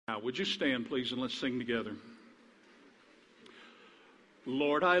Would you stand, please, and let's sing together.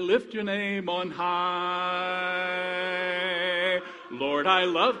 Lord, I lift your name on high. Lord, I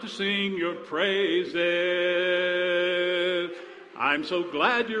love to sing your praises. I'm so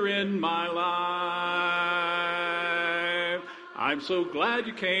glad you're in my life. I'm so glad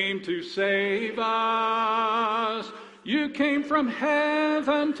you came to save us. You came from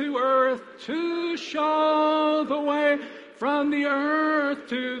heaven to earth to show the way. From the earth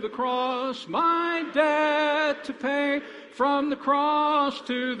to the cross, my debt to pay. From the cross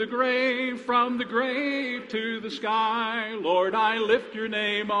to the grave, from the grave to the sky. Lord, I lift your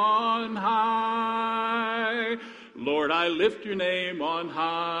name on high. Lord, I lift your name on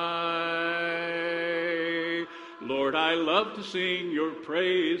high. Lord, I love to sing your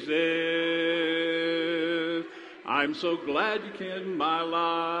praises. I'm so glad you came in my life.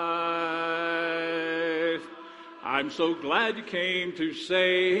 I'm so glad you came to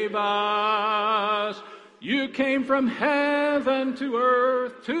save us. You came from heaven to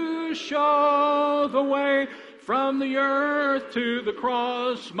earth to show the way. From the earth to the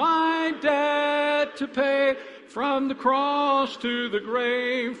cross, my debt to pay. From the cross to the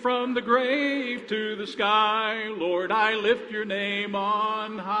grave, from the grave to the sky. Lord, I lift your name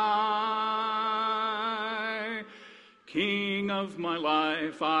on high. King of my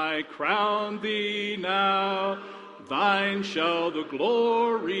life, I crown thee now. Thine shall the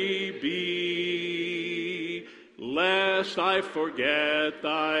glory be. Lest I forget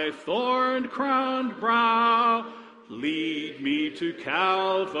thy thorn-crowned brow, lead me to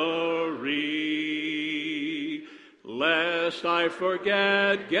Calvary. Lest I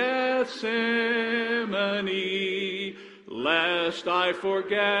forget Gethsemane, lest I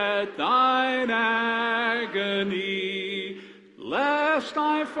forget thine agony, lest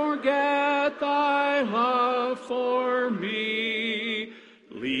I forget thy love for me,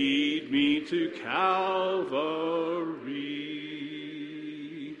 lead me to Calvary.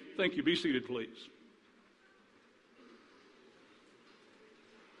 Thank you. Be seated, please.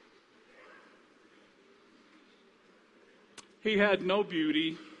 He had no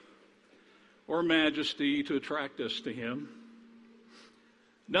beauty or majesty to attract us to him.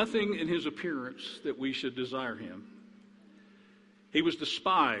 Nothing in his appearance that we should desire him. He was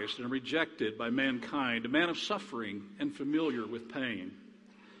despised and rejected by mankind, a man of suffering and familiar with pain.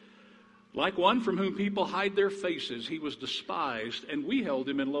 Like one from whom people hide their faces, he was despised, and we held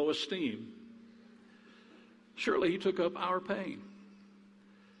him in low esteem. Surely he took up our pain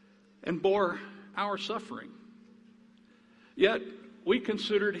and bore our suffering. Yet we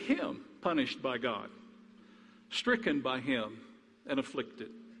considered him punished by God, stricken by him, and afflicted.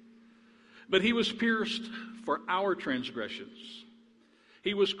 But he was pierced for our transgressions.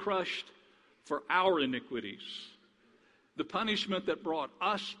 He was crushed for our iniquities. The punishment that brought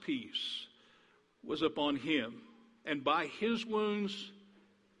us peace was upon him, and by his wounds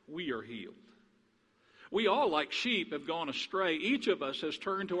we are healed. We all, like sheep, have gone astray. Each of us has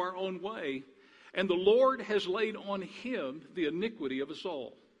turned to our own way, and the Lord has laid on him the iniquity of us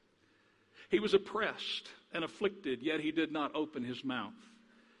all. He was oppressed and afflicted, yet he did not open his mouth.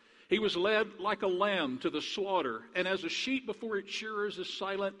 He was led like a lamb to the slaughter, and as a sheep before its shearers is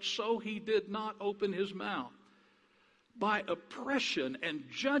silent, so he did not open his mouth. By oppression and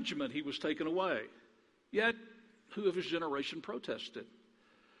judgment he was taken away. Yet who of his generation protested?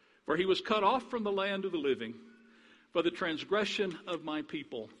 For he was cut off from the land of the living. For the transgression of my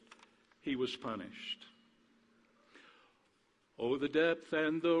people he was punished. Oh, the depth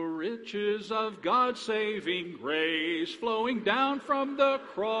and the riches of God's saving grace flowing down from the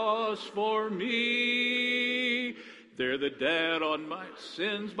cross for me. There the debt on my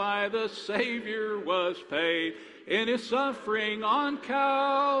sins by the Savior was paid in his suffering on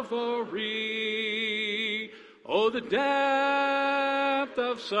Calvary. Oh, the depth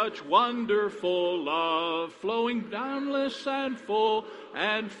of such wonderful love, flowing boundless and full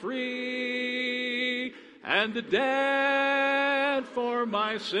and free. And the debt for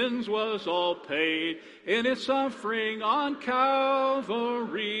my sins was all paid in his suffering on Calvary.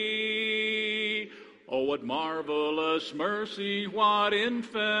 Oh, what marvelous mercy, what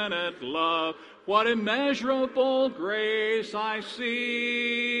infinite love, what immeasurable grace I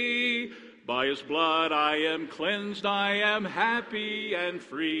see. By his blood I am cleansed, I am happy and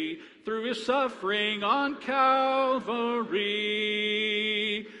free, through his suffering on Calvary.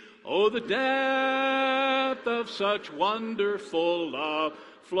 Oh, the depth of such wonderful love,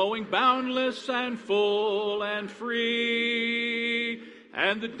 flowing boundless and full and free.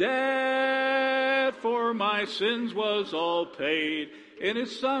 And the debt for my sins was all paid in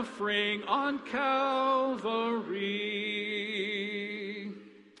his suffering on Calvary.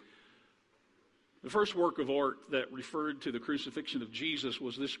 The first work of art that referred to the crucifixion of Jesus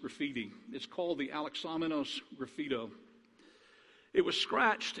was this graffiti. It's called the Alexamenos Graffito. It was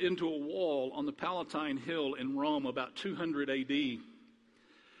scratched into a wall on the Palatine Hill in Rome about 200 A.D.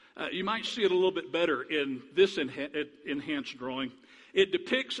 You might see it a little bit better in this enhanced drawing. It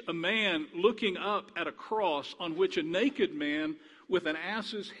depicts a man looking up at a cross on which a naked man with an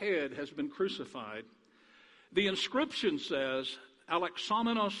ass's head has been crucified. The inscription says,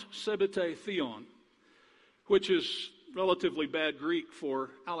 Alexamenos sebete theon, which is relatively bad Greek for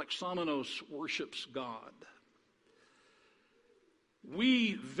Alexamenos worships God.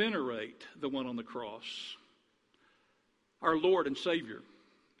 We venerate the one on the cross, our Lord and Savior.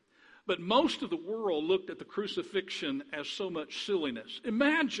 But most of the world looked at the crucifixion as so much silliness.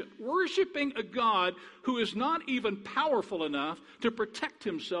 Imagine worshiping a God who is not even powerful enough to protect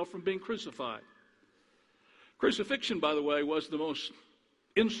himself from being crucified. Crucifixion, by the way, was the most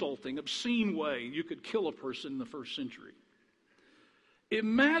insulting, obscene way you could kill a person in the first century.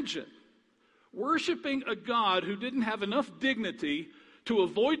 Imagine worshiping a God who didn't have enough dignity to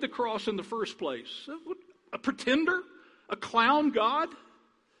avoid the cross in the first place. A pretender? A clown God?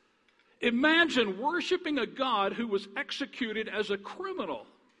 Imagine worshiping a God who was executed as a criminal.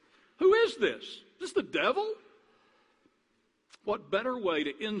 Who is this? Is this the devil? What better way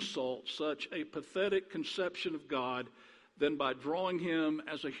to insult such a pathetic conception of God than by drawing him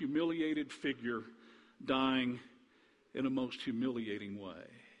as a humiliated figure dying in a most humiliating way?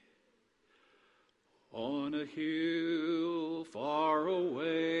 On a hill far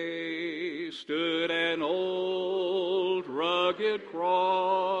away stood an old rugged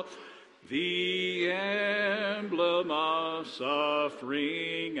cross, the emblem of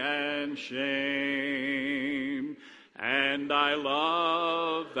suffering and shame. And I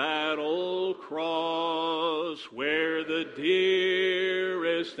love that old cross where the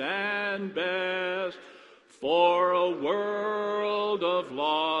dearest and best for a world of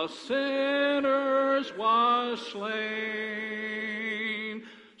lost sinners was slain.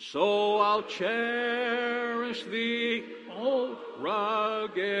 So I'll cherish the old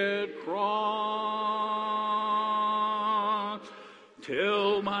rugged cross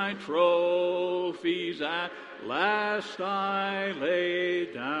till my trophies at last I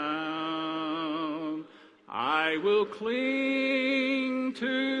lay down. I will cling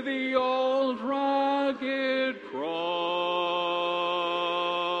to the old rugged cross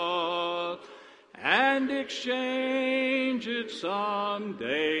and exchange it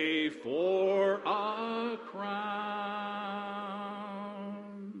someday for a crown.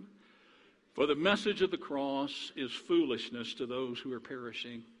 For the message of the cross is foolishness to those who are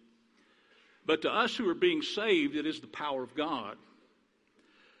perishing. But to us who are being saved, it is the power of God.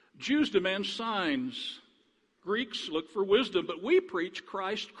 Jews demand signs. Greeks look for wisdom, but we preach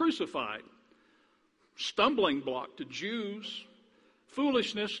Christ crucified. Stumbling block to Jews,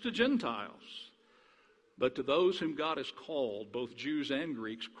 foolishness to Gentiles. But to those whom God has called, both Jews and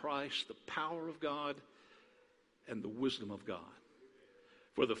Greeks, Christ, the power of God and the wisdom of God.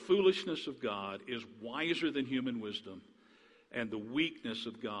 For the foolishness of God is wiser than human wisdom, and the weakness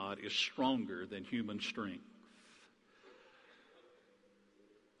of God is stronger than human strength.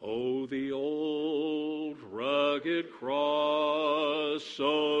 Oh, the old rugged cross,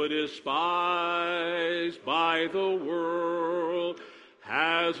 so despised by the world,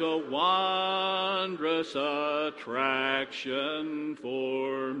 has a wondrous attraction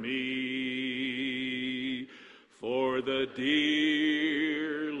for me. For the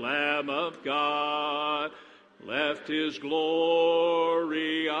dear Lamb of God left his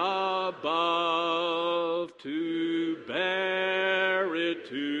glory above to bear it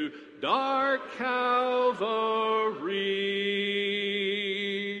to dark Calvary.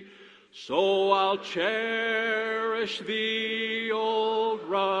 So I'll cherish the old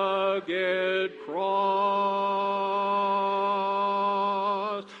rugged cross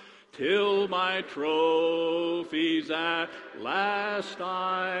till my trophies at last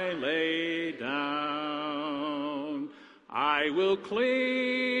I lay down. I will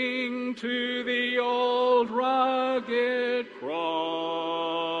cling to the old rugged cross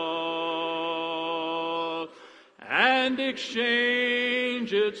and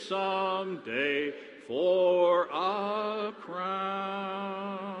exchange it someday for a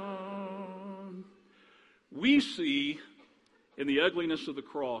crown. We see in the ugliness of the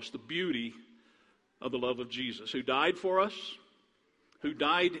cross the beauty of the love of Jesus, who died for us, who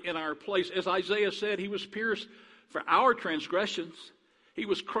died in our place. As Isaiah said, he was pierced for our transgressions. He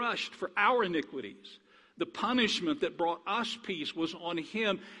was crushed for our iniquities. The punishment that brought us peace was on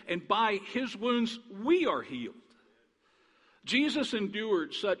him, and by his wounds we are healed. Jesus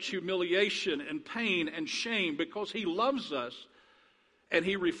endured such humiliation and pain and shame because he loves us and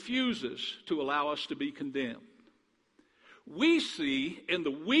he refuses to allow us to be condemned. We see in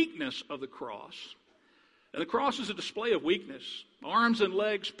the weakness of the cross, and the cross is a display of weakness, arms and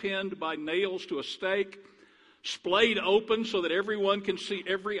legs pinned by nails to a stake, splayed open so that everyone can see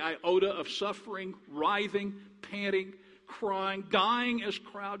every iota of suffering, writhing, panting, crying, dying as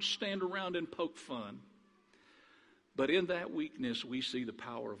crowds stand around and poke fun. But in that weakness, we see the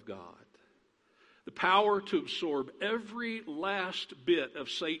power of God. The power to absorb every last bit of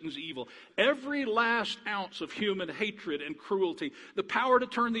Satan's evil, every last ounce of human hatred and cruelty, the power to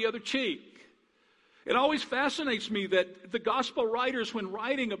turn the other cheek. It always fascinates me that the gospel writers, when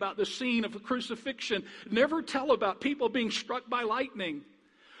writing about the scene of the crucifixion, never tell about people being struck by lightning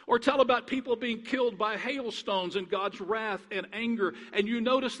or tell about people being killed by hailstones and God's wrath and anger. And you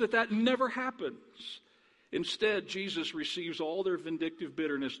notice that that never happens. Instead, Jesus receives all their vindictive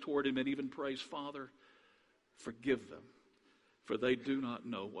bitterness toward him and even prays, Father, forgive them, for they do not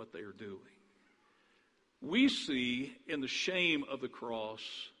know what they are doing. We see in the shame of the cross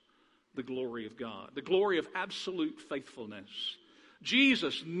the glory of God, the glory of absolute faithfulness.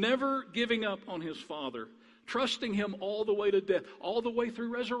 Jesus never giving up on his Father, trusting him all the way to death, all the way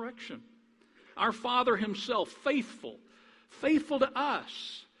through resurrection. Our Father himself, faithful to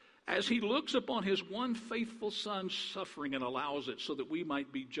us, as he looks upon his one faithful Son's suffering and allows it so that we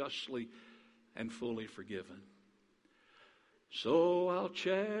might be justly and fully forgiven. So I'll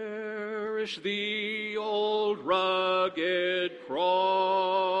cherish the old rugged cross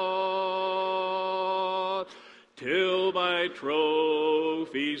till my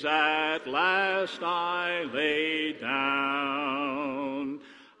trophies at last I lay down.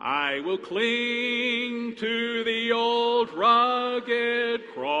 I will cling to the old rugged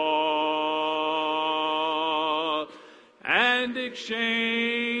cross and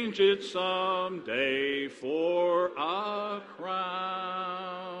exchange it someday for a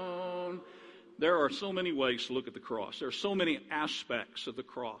crown. There are so many ways to look at the cross. There are so many aspects of the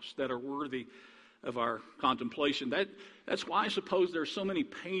cross that are worthy of our contemplation. That's why I suppose there are so many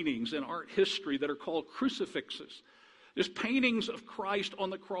paintings in art history that are called crucifixes. Just paintings of Christ on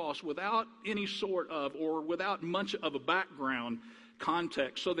the cross without any sort of or without much of a background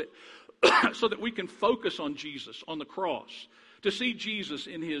context so that we can focus on Jesus on the cross, to see Jesus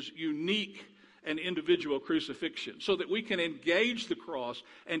in his unique and individual crucifixion, so that we can engage the cross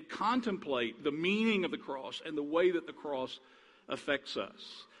and contemplate the meaning of the cross and the way that the cross affects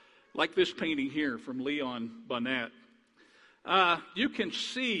us. Like this painting here from Leon Bonnet. You can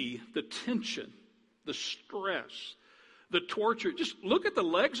see the tension, the stress, the torture. Just look at the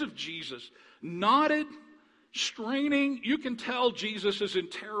legs of Jesus, knotted, straining. You can tell Jesus is in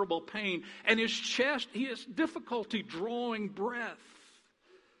terrible pain. And his chest, he has difficulty drawing breath.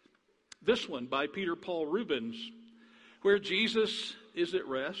 This one by Peter Paul Rubens, where Jesus is at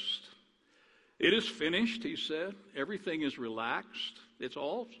rest. It is finished, he said. Everything is relaxed. It's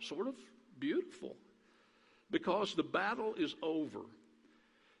all sort of beautiful because the battle is over.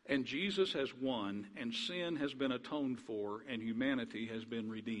 And Jesus has won, and sin has been atoned for, and humanity has been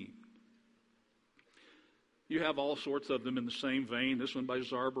redeemed. You have all sorts of them in the same vein. This one by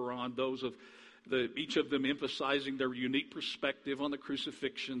Zarbon, each of them emphasizing their unique perspective on the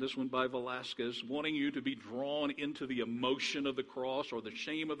crucifixion. This one by Velasquez, wanting you to be drawn into the emotion of the cross, or the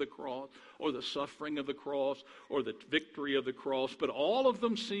shame of the cross, or the suffering of the cross, or the victory of the cross. But all of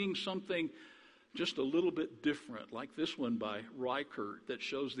them seeing something just a little bit different, like this one by Reichert that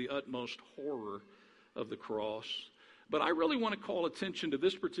shows the utmost horror of the cross. But I really want to call attention to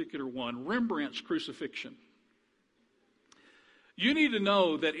this particular one, Rembrandt's crucifixion. You need to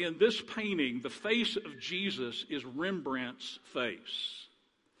know that in this painting, the face of Jesus is Rembrandt's face.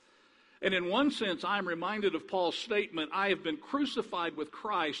 And in one sense, I'm reminded of Paul's statement, I have been crucified with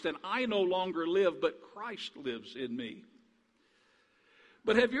Christ, and I no longer live, but Christ lives in me.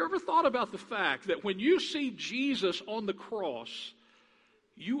 But have you ever thought about the fact that when you see Jesus on the cross,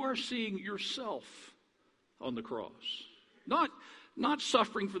 you are seeing yourself on the cross? Not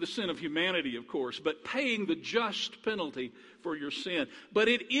suffering for the sin of humanity, of course, but paying the just penalty for your sin. But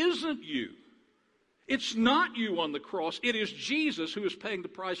it isn't you. It's not you on the cross. It is Jesus who is paying the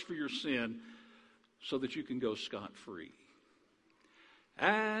price for your sin so that you can go scot-free.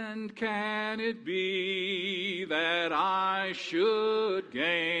 And can it be that I should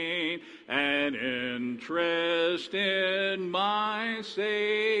gain an interest in my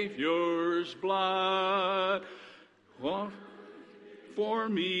Savior's blood? What? For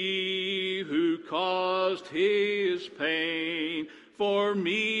me who caused his pain, for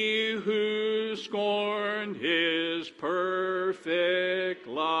me who scorned his perfect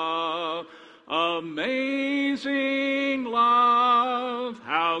love. Amazing love,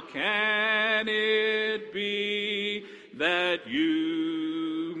 how can it be that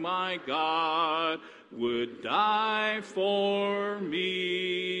you, my God, would die for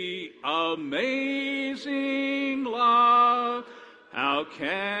me? Amazing love, how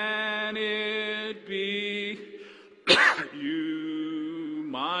can it be you,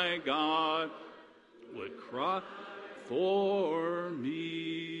 my God, would cry for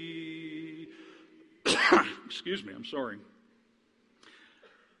me? Excuse me, I'm sorry.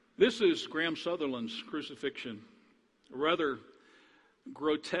 This is Graham Sutherland's crucifixion, a rather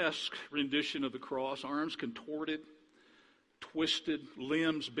grotesque rendition of the cross, arms contorted, twisted,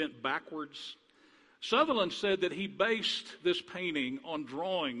 limbs bent backwards. Sutherland said that he based this painting on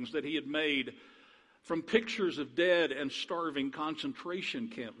drawings that he had made from pictures of dead and starving concentration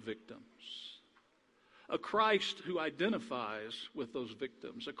camp victims. A Christ who identifies with those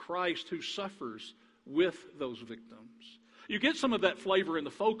victims, a Christ who suffers with those victims. You get some of that flavor in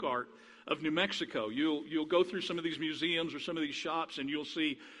the folk art of New Mexico. You'll go through some of these museums or some of these shops and you'll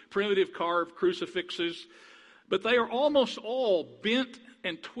see primitive carved crucifixes, but they are almost all bent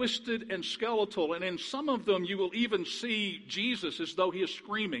and twisted and skeletal, and in some of them you will even see Jesus as though he is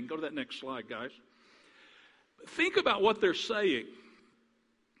screaming. Go to that next slide, guys. Think about what they're saying.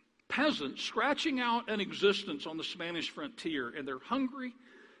 Peasants scratching out an existence on the Spanish frontier, and they're hungry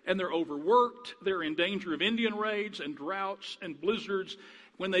and they're overworked. They're in danger of Indian raids and droughts and blizzards.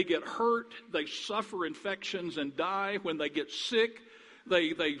 When they get hurt, they suffer infections and die. When they get sick,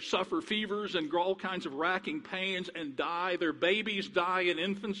 they suffer fevers and all kinds of racking pains and die. Their babies die in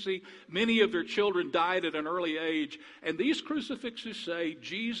infancy. Many of their children died at an early age. And these crucifixes say,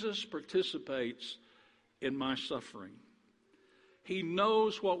 Jesus participates in my suffering. He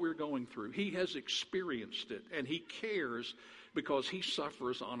knows what we're going through. He has experienced it, and he cares because he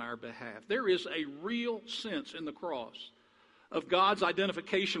suffers on our behalf. There is a real sense in the cross of God's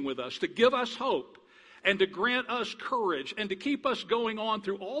identification with us to give us hope and to grant us courage and to keep us going on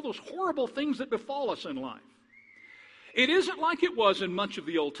through all those horrible things that befall us in life. It isn't like it was in much of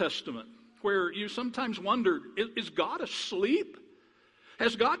the Old Testament, where you sometimes wondered, is God asleep?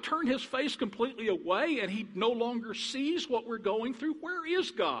 Has God turned his face completely away and he no longer sees what we're going through? Where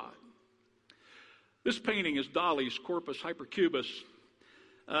is God? This painting is Dali's Corpus Hypercubus.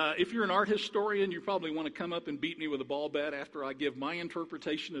 If you're an art historian, you probably want to come up and beat me with a ball bat after I give my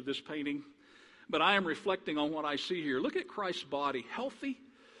interpretation of this painting. But I am reflecting on what I see here. Look at Christ's body. Healthy,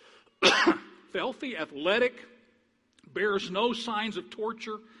 healthy, athletic, bears no signs of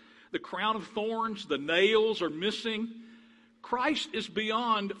torture. The crown of thorns, the nails are missing. Christ is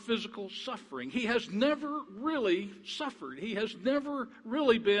beyond physical suffering. He has never really suffered. He has never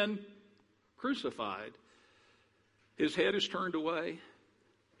really been crucified. His head is turned away.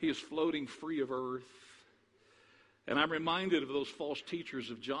 He is floating free of earth. And I'm reminded of those false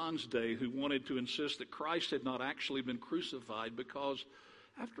teachers of John's day who wanted to insist that Christ had not actually been crucified because,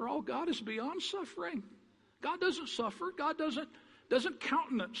 after all, God is beyond suffering. God doesn't suffer. God doesn't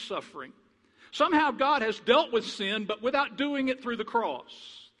countenance suffering. Somehow God has dealt with sin, but without doing it through the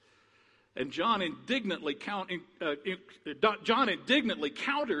cross. And John indignantly counters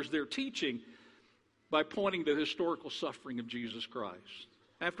their teaching by pointing to the historical suffering of Jesus Christ.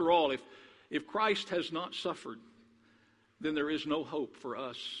 After all, if Christ has not suffered, then there is no hope for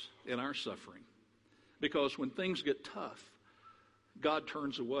us in our suffering. Because when things get tough, God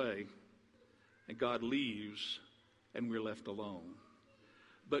turns away and God leaves and we're left alone.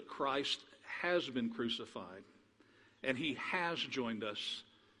 But Christ has been crucified and he has joined us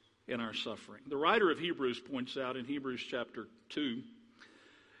in our suffering. The writer of Hebrews points out in Hebrews chapter 2,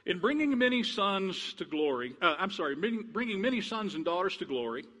 in bringing many sons to glory, bringing many sons and daughters to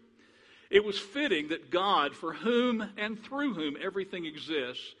glory, it was fitting that God, for whom and through whom everything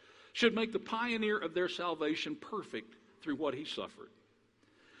exists, should make the pioneer of their salvation perfect through what he suffered.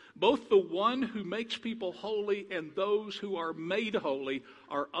 Both the one who makes people holy and those who are made holy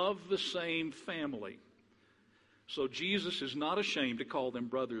are of the same family. So Jesus is not ashamed to call them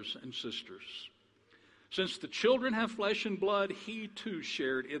brothers and sisters. Since the children have flesh and blood, he too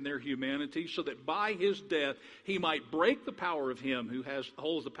shared in their humanity, so that by his death he might break the power of him who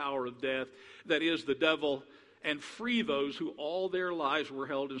holds the power of death, that is, the devil, and free those who all their lives were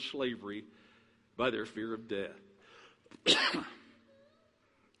held in slavery by their fear of death.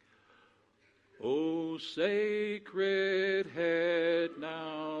 O sacred head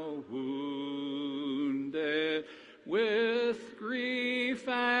now wounded, with grief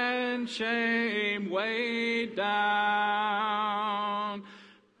and shame weighed down,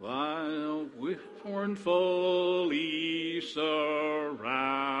 scornfully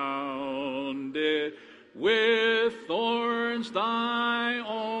surrounded, with thorns thy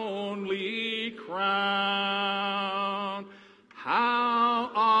only crown. How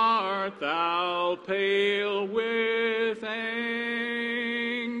art thou pale with anguish,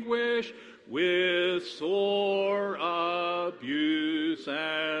 with sore abuse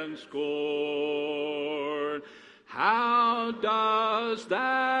and scorn. How does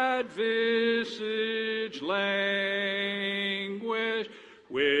that visage languish,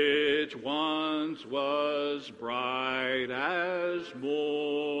 which once was bright as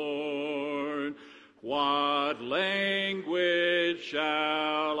morn? What language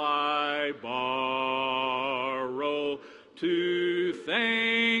shall I borrow to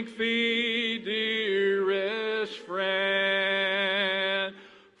thank thee, dearest friend,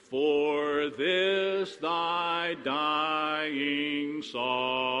 for this thy dying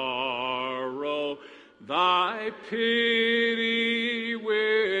sorrow, thy pity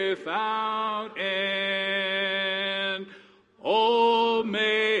without end? Oh,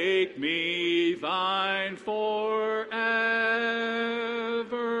 make me thine forever,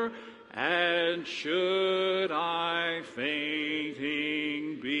 and should I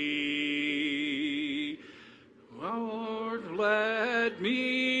fainting be, Lord, let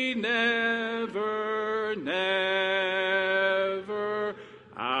me never, never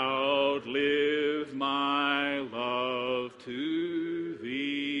outlive my love to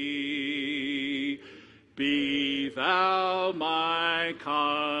thee. Be thou my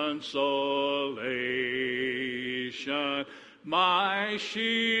consolation, my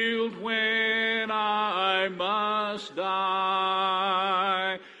shield when I must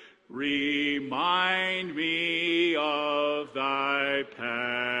die. Remind me of thy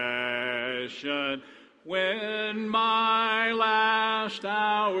passion when my last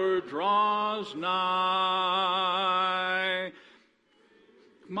hour draws nigh.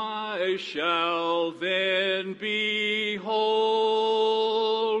 I shall then behold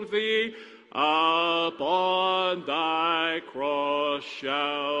thee, upon thy cross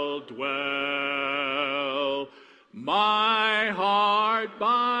shall dwell. My heart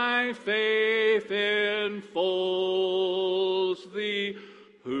by faith enfolds thee,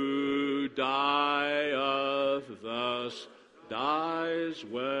 who dieth thus dies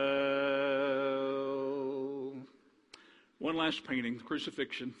well. One last painting,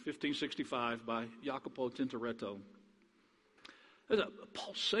 Crucifixion, 1565, by Jacopo Tintoretto. There's a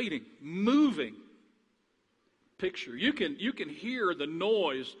pulsating, moving picture. You can hear the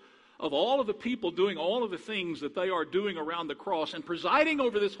noise of all of the people doing all of the things that they are doing around the cross. And presiding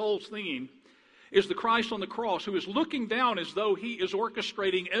over this whole scene is the Christ on the cross, who is looking down as though he is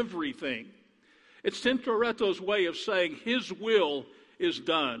orchestrating everything. It's Tintoretto's way of saying his will is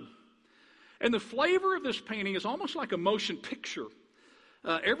done. And the flavor of this painting is almost like a motion picture.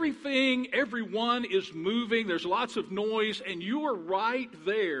 Everything, everyone is moving. There's lots of noise, and you are right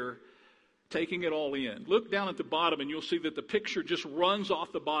there taking it all in. Look down at the bottom, and you'll see that the picture just runs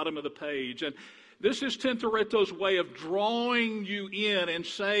off the bottom of the page. And this is Tintoretto's way of drawing you in and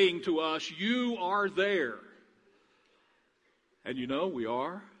saying to us, you are there. And you know, we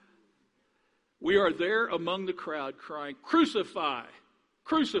are. We are there among the crowd crying, crucify,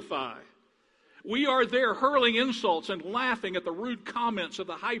 crucify. We are there hurling insults and laughing at the rude comments of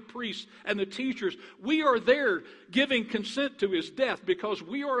the high priests and the teachers. We are there giving consent to his death because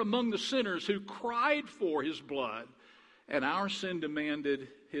we are among the sinners who cried for his blood, and our sin demanded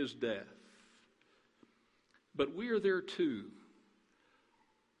his death. But we are there too,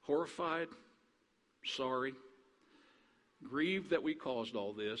 horrified, sorry, grieved that we caused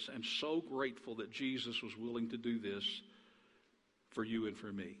all this, and so grateful that Jesus was willing to do this for you and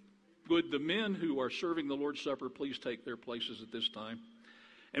for me. Would the men who are serving the Lord's Supper please take their places at this time?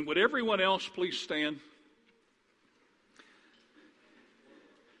 And would everyone else please stand?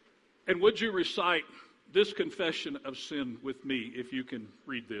 And would you recite this confession of sin with me, if you can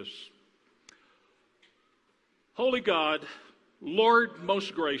read this? Holy God, Lord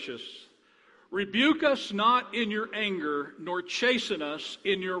most gracious, rebuke us not in your anger, nor chasten us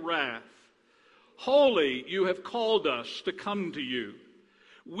in your wrath. Holy, you have called us to come to you.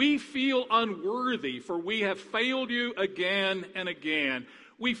 We feel unworthy, for we have failed you again and again.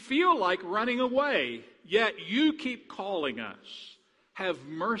 We feel like running away, yet you keep calling us. Have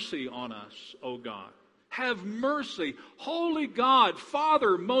mercy on us, O God. Have mercy. Holy God,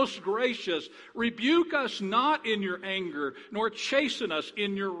 Father most gracious, rebuke us not in your anger, nor chasten us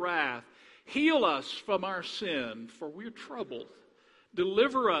in your wrath. Heal us from our sin, for we are troubled.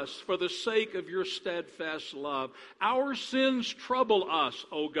 Deliver us for the sake of your steadfast love. Our sins trouble us,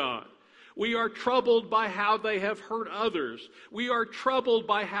 O God. We are troubled by how they have hurt others. We are troubled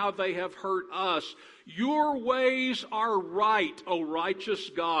by how they have hurt us. Your ways are right, O righteous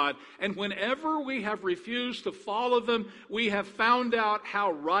God. And whenever we have refused to follow them, we have found out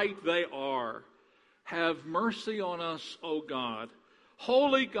how right they are. Have mercy on us, O God.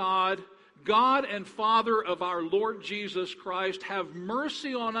 Holy God, God and Father of our Lord Jesus Christ, have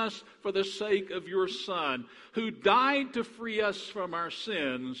mercy on us for the sake of your Son, who died to free us from our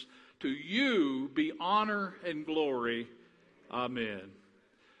sins. To you be honor and glory. Amen.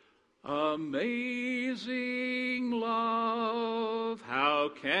 Amazing love, how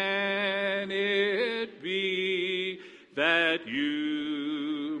can it be that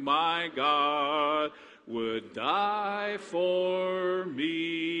you, my God, would die for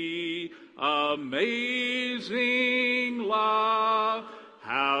me? Amazing love,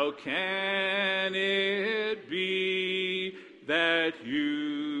 how can it be that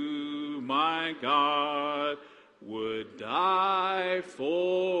you, my God, would die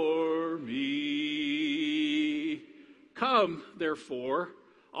for me? Come, therefore,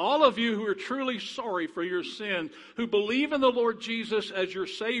 all of you who are truly sorry for your sins, who believe in the Lord Jesus as your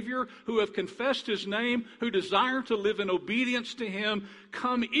Savior, who have confessed His name, who desire to live in obedience to Him,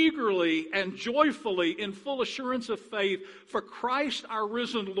 come eagerly and joyfully in full assurance of faith, for Christ our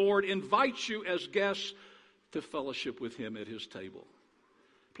risen Lord invites you as guests to fellowship with Him at His table.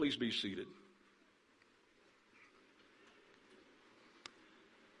 Please be seated.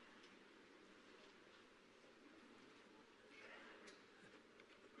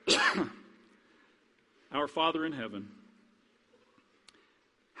 Our Father in heaven,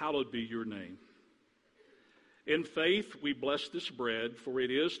 hallowed be your name. In faith we bless this bread, for it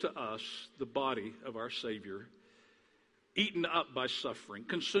is to us the body of our Savior, eaten up by suffering,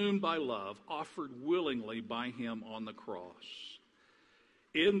 consumed by love, offered willingly by Him on the cross.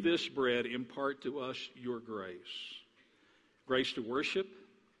 In this bread impart to us your grace. Grace to worship,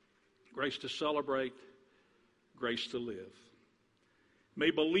 grace to celebrate, grace to live.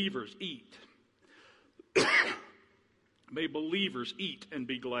 May believers eat. May believers eat and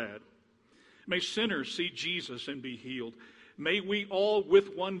be glad. May sinners see Jesus and be healed. May we all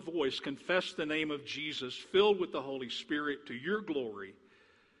with one voice confess the name of Jesus, filled with the Holy Spirit, to your glory.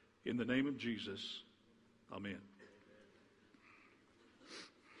 In the name of Jesus, amen.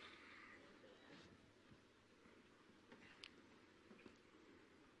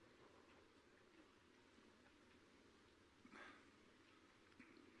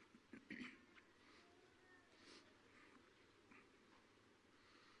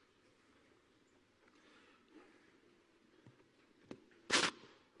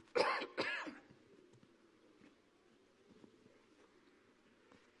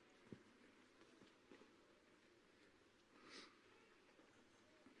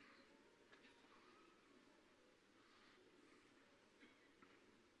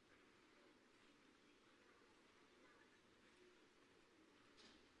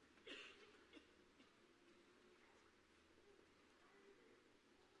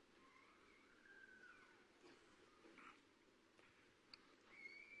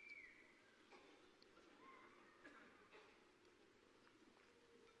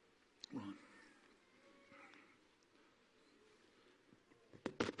 Ron.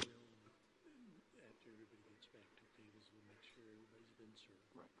 After everybody gets back to tables, we'll make sure everybody's been served.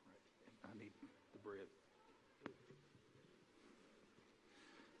 Right. I need the bread. Thank you.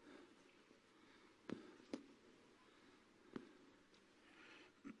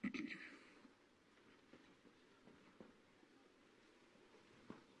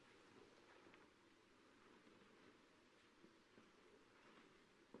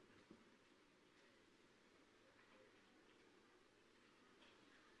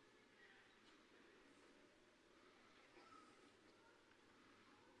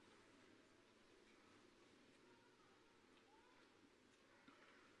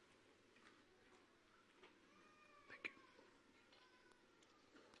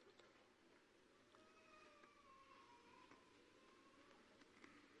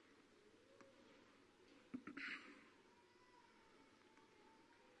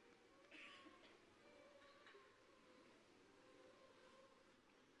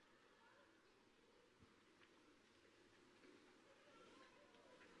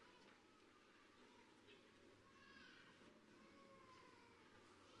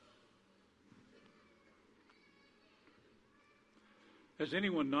 Has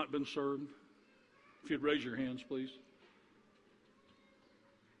anyone not been served? If you'd raise your hands, please.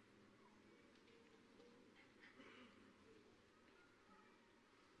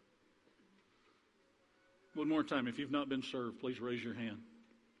 One more time. If you've not been served, please raise your hand.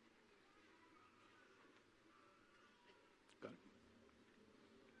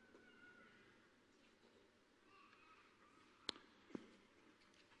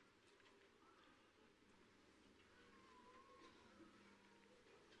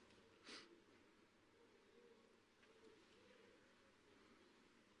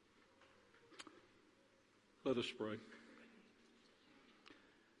 Let us pray.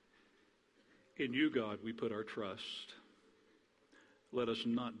 In you, God, we put our trust. Let us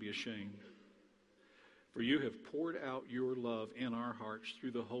not be ashamed. For you have poured out your love in our hearts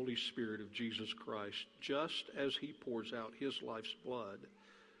through the Holy Spirit of Jesus Christ, just as he pours out his life's blood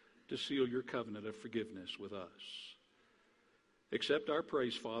to seal your covenant of forgiveness with us. Accept our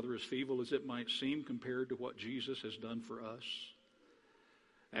praise, Father, as feeble as it might seem compared to what Jesus has done for us.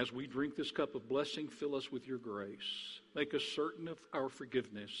 As we drink this cup of blessing, fill us with your grace. Make us certain of our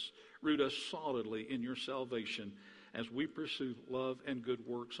forgiveness. Root us solidly in your salvation as we pursue love and good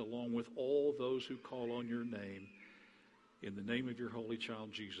works along with all those who call on your name. In the name of your holy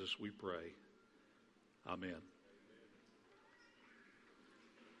child, Jesus, we pray. Amen.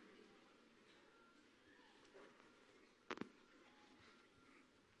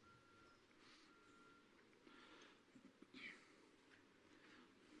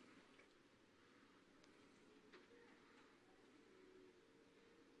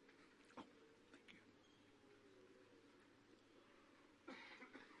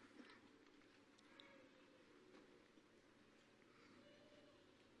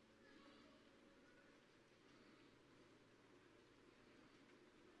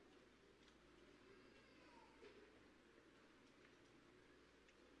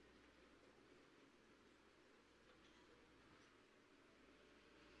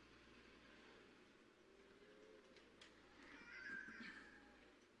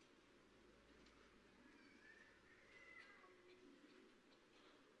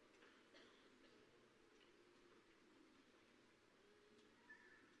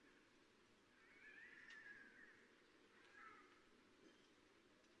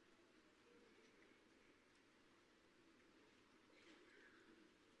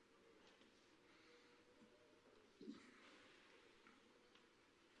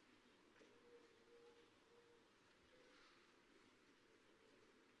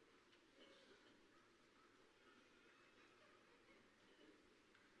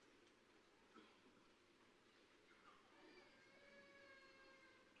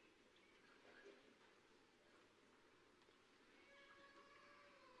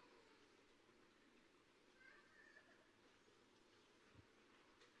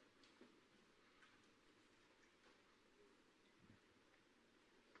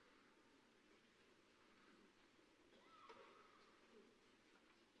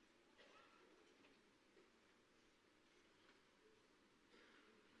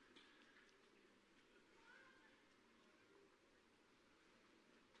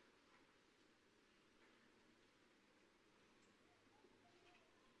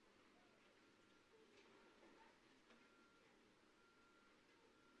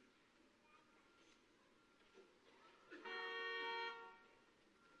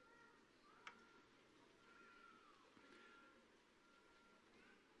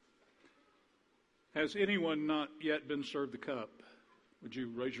 Has anyone not yet been served the cup? Would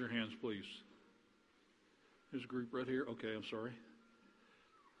you raise your hands, please? There's a group right here. Okay, I'm sorry.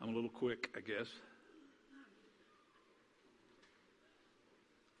 I'm a little quick, I guess.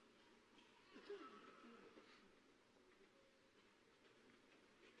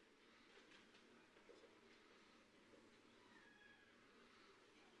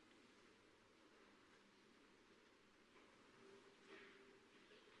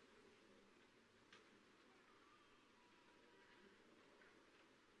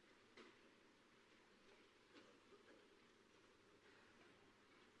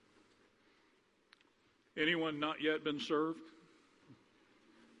 Anyone not yet been served?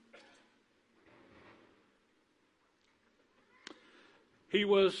 He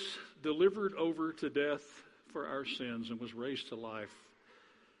was delivered over to death for our sins and was raised to life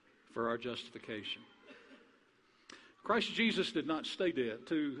for our justification. Christ Jesus did not stay dead.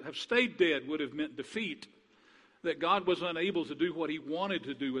 To have stayed dead would have meant defeat, that God was unable to do what he wanted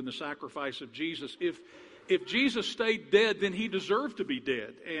to do in the sacrifice of Jesus. If Jesus stayed dead, then he deserved to be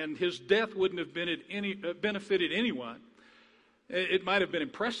dead, and his death wouldn't have benefited anyone. It might have been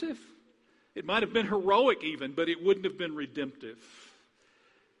impressive. It might have been heroic even, but it wouldn't have been redemptive.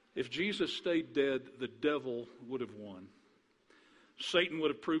 If Jesus stayed dead, the devil would have won. Satan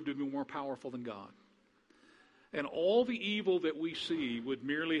would have proved to be more powerful than God. And all the evil that we see would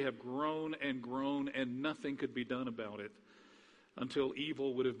merely have grown, and nothing could be done about it until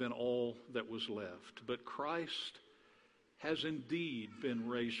evil would have been all that was left. But Christ has indeed been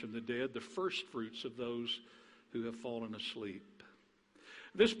raised from the dead, the first fruits of those who have fallen asleep.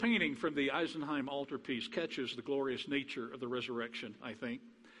 This painting from the Eisenheim altarpiece catches the glorious nature of the resurrection, I think.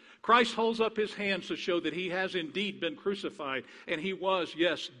 Christ holds up his hands to show that he has indeed been crucified, and he was,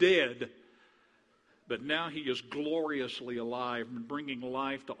 yes, dead. but now he is gloriously alive and bringing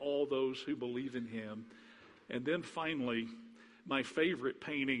life to all those who believe in him. And then finally, my favorite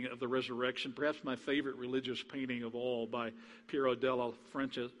painting of the resurrection, perhaps my favorite religious painting of all, by Piero della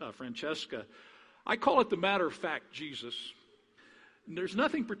Francesca. I call it the matter-of-fact Jesus. And there's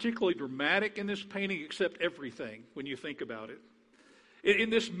nothing particularly dramatic in this painting except everything when you think about it.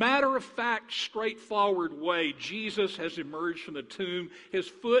 In this matter-of-fact, straightforward way, Jesus has emerged from the tomb. His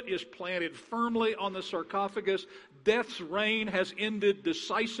foot is planted firmly on the sarcophagus. Death's reign has ended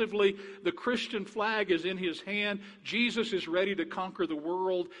decisively. The Christian flag is in his hand. Jesus is ready to conquer the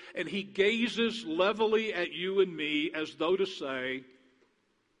world, and he gazes levelly at you and me as though to say,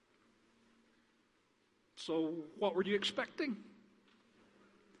 so what were you expecting?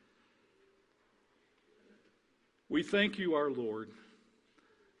 We thank you, our Lord,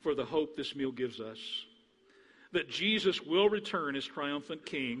 for the hope this meal gives us, that Jesus will return as triumphant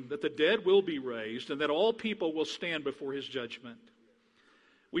King, that the dead will be raised, and that all people will stand before his judgment.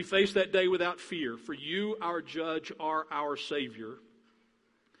 We face that day without fear, for you, our judge, are our Savior.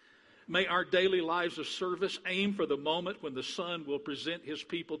 May our daily lives of service aim for the moment when the Son will present his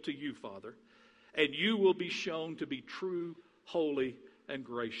people to you, Father, and you will be shown to be true, holy, and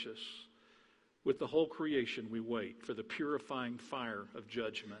gracious. With the whole creation we wait for the purifying fire of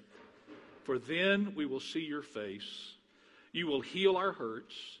judgment. For then we will see your face. You will heal our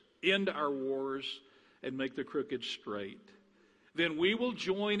hurts, end our wars, and make the crooked straight. Then we will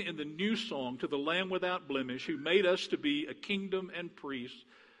join in the new song to the Lamb without blemish, who made us to be a kingdom and priests.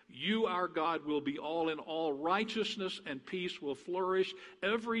 You, our God, will be all in all. Righteousness and peace will flourish.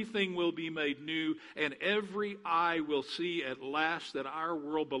 Everything will be made new, and every eye will see at last that our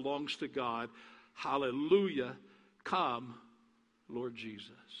world belongs to God. Hallelujah. Come, Lord Jesus.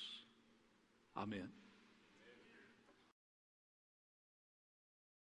 Amen.